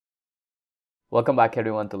Welcome back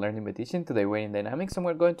everyone to Learning by Teaching. Today we're in dynamics and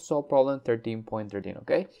we're going to solve problem 13.13,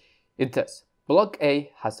 okay? It says, block A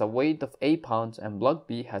has a weight of 8 pounds and block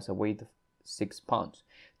B has a weight of 6 pounds.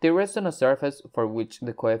 They rest on a surface for which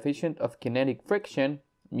the coefficient of kinetic friction,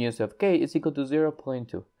 mu of K, is equal to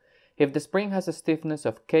 0.2. If the spring has a stiffness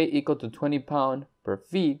of K equal to 20 pounds per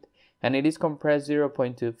feet and it is compressed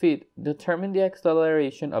 0.2 feet, determine the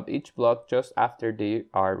acceleration of each block just after they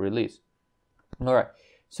are released. Alright.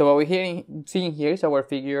 So what we're seeing here is our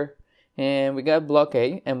figure, and we got block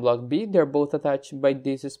A and block B. They're both attached by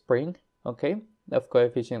this spring, okay, of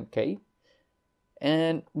coefficient K.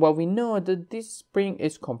 And what we know that this spring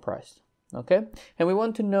is compressed, okay? And we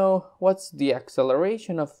want to know what's the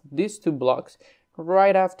acceleration of these two blocks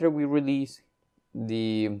right after we release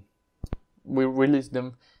them,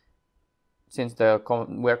 since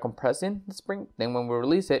we're compressing the spring. Then when we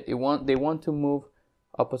release it, they want to move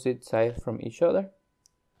opposite sides from each other.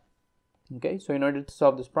 Okay, so in order to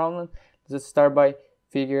solve this problem, let's start by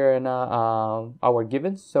figuring our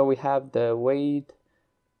givens. So we have the weight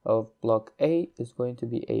of block A is going to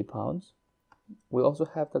be 8 pounds. We also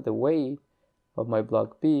have that the weight of my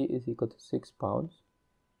block B is equal to 6 pounds.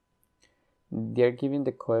 They're given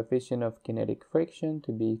the coefficient of kinetic friction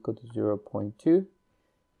to be equal to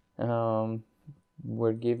 0.2.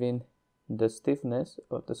 We're given the stiffness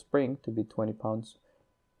of the spring to be 20 pounds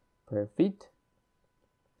per feet.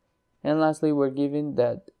 And lastly, we're given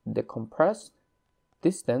that the compressed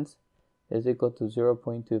distance is equal to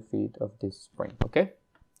 0.2 feet of this spring, okay?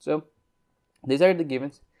 So these are the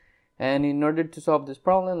givens. And in order to solve this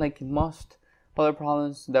problem, like in most other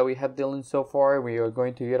problems that we have dealt in so far, we are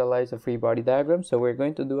going to utilize a free body diagram. So we're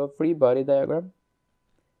going to do a free body diagram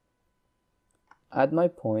at my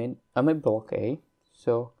block A.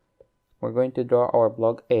 So we're going to draw our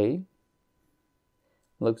block A.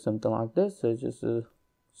 Looks something like this. So it's just a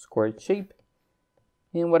squared shape.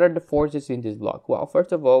 And what are the forces in this block? Well,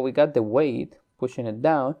 first of all, we got the weight pushing it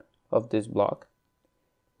down of this block.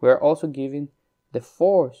 We are also given the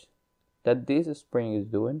force that this spring is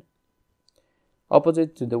doing.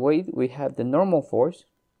 Opposite to the weight, we have the normal force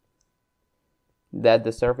that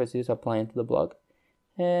the surface is applying to the block.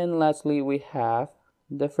 And lastly, we have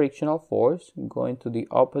the frictional force going to the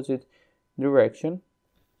opposite direction.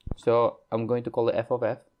 So I'm going to call it F of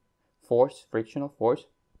F, force, frictional force,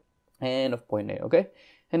 and of point A, okay?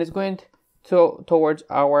 And it's going towards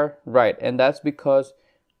our right, and that's because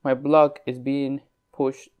my block is being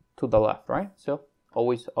pushed to the left, right? So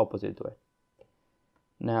always opposite to it.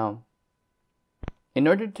 Now, in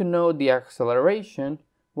order to know the acceleration,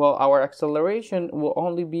 well, our acceleration will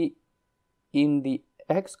only be in the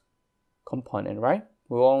x component, right?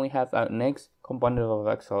 We'll only have an x component of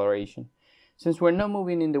acceleration. Since we're not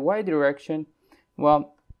moving in the y direction,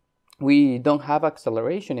 well, we don't have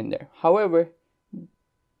acceleration in there. However,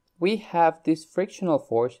 we have this frictional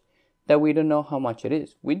force that we don't know how much it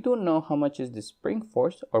is. We do know how much is the spring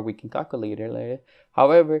force, or we can calculate it later.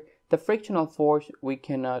 However, the frictional force, we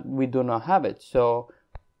do not have it. So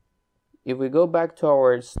if we go back to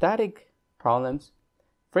our static problems,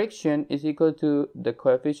 friction is equal to the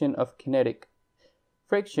coefficient of kinetic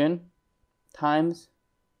friction times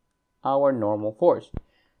our normal force.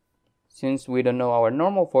 Since we don't know our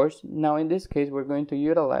normal force, now in this case, we're going to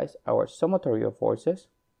utilize our summatory of forces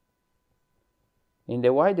in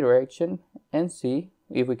the y direction and see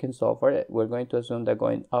if we can solve for it. We're going to assume that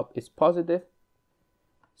going up is positive.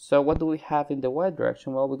 So what do we have in the y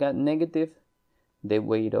direction? Well, we got negative the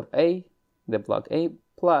weight of A, the block A,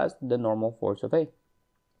 plus the normal force of A.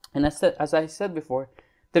 And as I said before,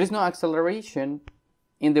 there is no acceleration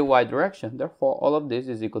in the y direction. Therefore, all of this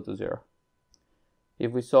is equal to 0.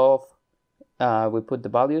 If we solve, we put the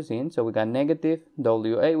values in, so we got negative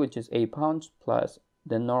WA, which is 8 pounds, plus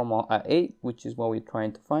the normal at 8, which is what we're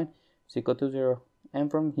trying to find, is equal to 0.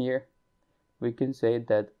 And from here, we can say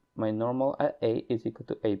that my normal at 8 is equal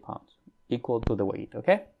to 8 pounds, equal to the weight,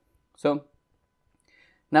 okay? So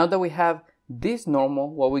now that we have this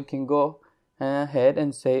normal, well, we can go ahead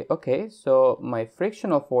and say, okay, so my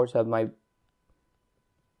frictional force at my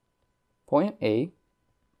point A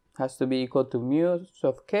has to be equal to mu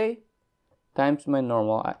of K times my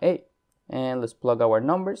normal at A. And let's plug our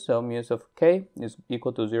numbers. So mu of K is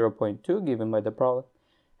equal to 0.2 given by the problem.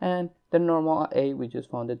 And the normal at A, we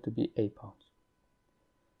just found it to be 8 pounds.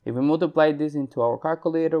 If we multiply this into our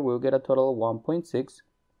calculator, we'll get a total of 1.6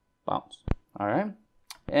 pounds. All right.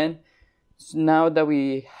 And now that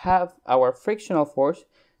we have our frictional force,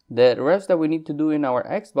 the rest that we need to do in our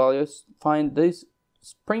x values, find this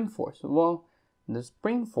spring force. Well, the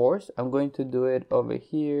spring force, I'm going to do it over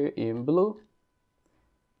here in blue.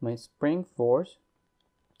 My spring force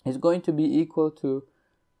is going to be equal to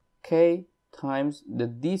k times the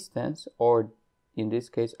distance, or in this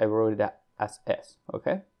case I wrote it as s,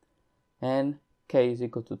 okay? And k is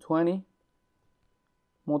equal to 20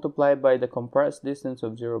 multiplied by the compressed distance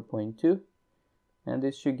of 0.2, and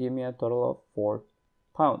this should give me a total of 4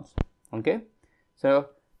 pounds, okay? So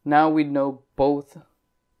now we know both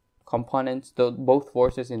components, both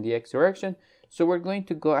forces in the x direction, so we're going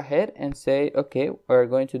to go ahead and say, okay, we're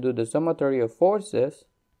going to do the summatory of forces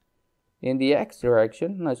in the x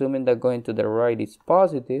direction, assuming that going to the right is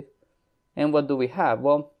positive. And what do we have?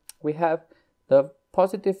 Well, we have the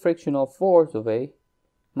positive frictional force of A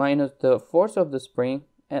minus the force of the spring,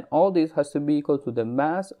 and all this has to be equal to the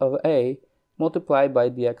mass of A multiplied by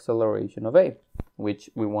the acceleration of A, which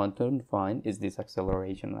we want to find is this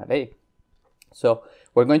acceleration at A. So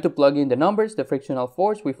we're going to plug in the numbers. The frictional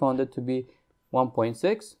force, we found it to be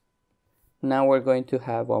 1.6. Now we're going to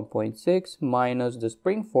have 1.6 minus the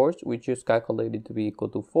spring force, which is calculated to be equal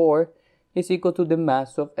to 4, is equal to the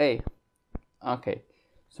mass of A. Okay,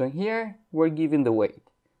 so here we're given the weight.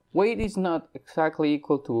 Weight is not exactly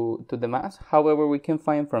equal to the mass. However, we can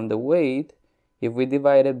find from the weight, if we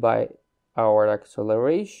divide it by our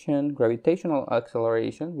acceleration, gravitational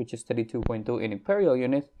acceleration, which is 32.2 in imperial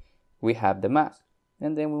units, we have the mass.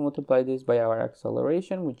 And then we multiply this by our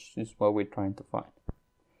acceleration, which is what we're trying to find.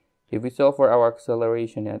 If we solve for our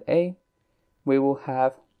acceleration at A, we will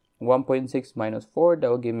have 1.6 minus 4, that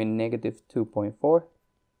will give me negative 2.4,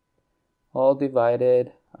 all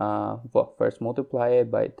divided, well, first multiply it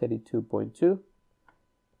by 32.2,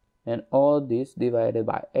 and all this divided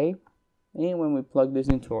by A. And when we plug this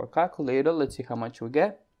into our calculator, let's see how much we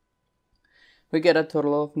get. We get a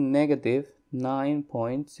total of negative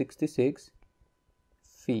 9.66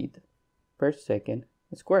 feet per second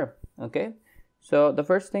square, okay? So the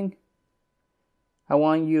first thing I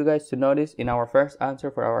want you guys to notice in our first answer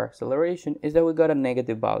for our acceleration is that we got a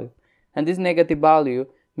negative value. And this negative value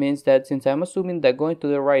means that since I'm assuming that going to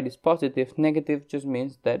the right is positive, negative just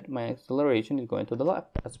means that my acceleration is going to the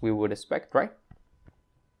left, as we would expect, right?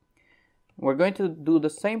 We're going to do the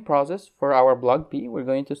same process for our block B. We're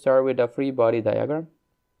going to start with a free body diagram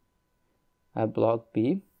at block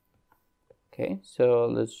B. Okay, so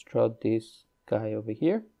let's draw this guy over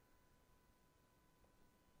here.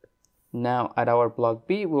 Now at our block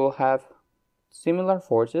B, we will have similar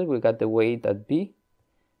forces. We got the weight at B.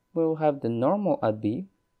 We will have the normal at B.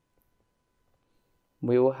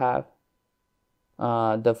 We will have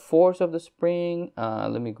the force of the spring.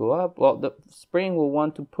 Let me go up. Well, the spring will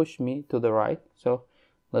want to push me to the right. So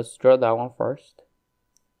let's draw that one first.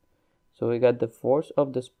 So we got the force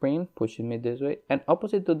of the spring pushing me this way. And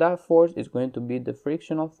opposite to that force is going to be the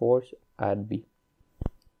frictional force at B.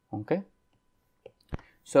 Okay.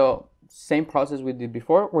 So same process we did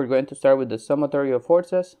before. We're going to start with the summatory of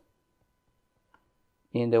forces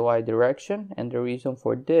in the y direction. And the reason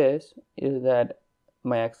for this is that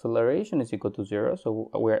my acceleration is equal to 0, so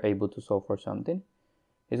we're able to solve for something.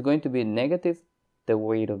 It's going to be negative the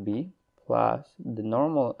weight of B plus the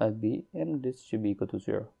normal at B, and this should be equal to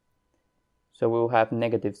 0. So we will have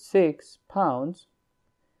negative 6 pounds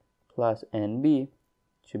plus NB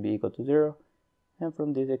should be equal to 0. And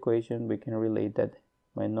from this equation, we can relate that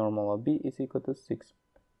my normal of B is equal to 6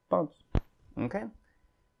 pounds. Okay?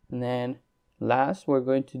 And then last, we're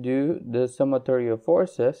going to do the summatory of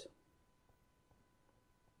forces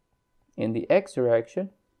in the x direction.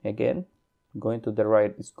 Again, going to the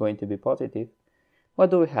right is going to be positive.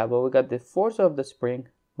 What do we have? Well, we got the force of the spring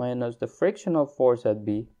minus the frictional force at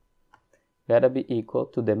B. Gotta be equal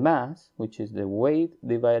to the mass, which is the weight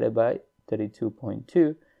divided by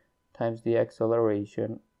 32.2 times the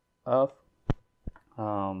acceleration of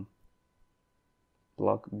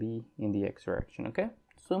block B in the x direction. Okay,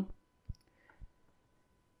 so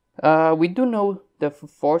we do know the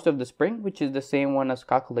force of the spring, which is the same one as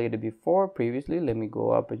calculated before previously. Let me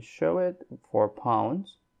go up and show it, 4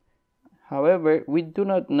 pounds. However, we do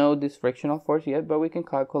not know this frictional force yet, but we can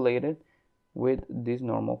calculate it with this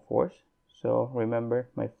normal force. So remember,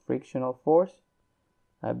 my frictional force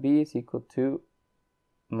at B is equal to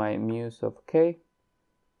my mu of K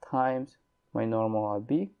times my normal at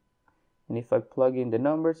B. And if I plug in the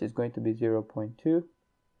numbers, it's going to be 0.2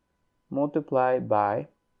 multiplied by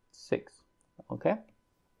 6. Okay?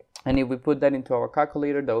 And if we put that into our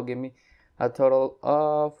calculator, that will give me a total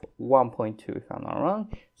of 1.2, if I'm not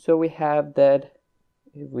wrong. So we have that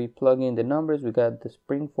if we plug in the numbers, we got the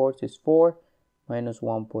spring force is 4 minus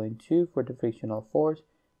 1.2 for the frictional force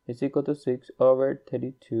is equal to 6 over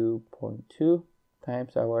 32.2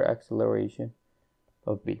 times our acceleration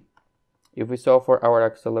of B. If we solve for our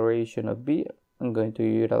acceleration of B, I'm going to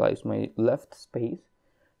utilize my left space.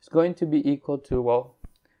 is going to be equal to, well,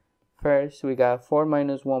 first we got 4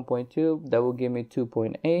 minus 1.2, that will give me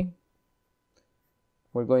 2.8.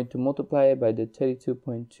 We're going to multiply it by the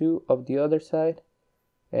 32.2 of the other side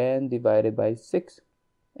and divide it by 6.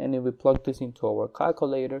 And if we plug this into our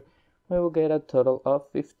calculator, we will get a total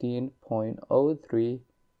of 15.03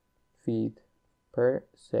 feet per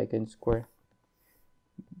second square,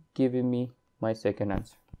 giving me my second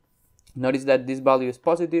answer. Notice that this value is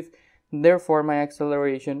positive, therefore my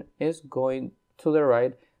acceleration is going to the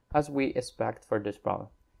right as we expect for this problem.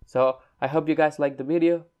 So I hope you guys liked the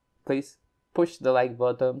video. Please push the like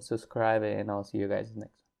button, subscribe, and I'll see you guys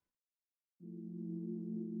next time.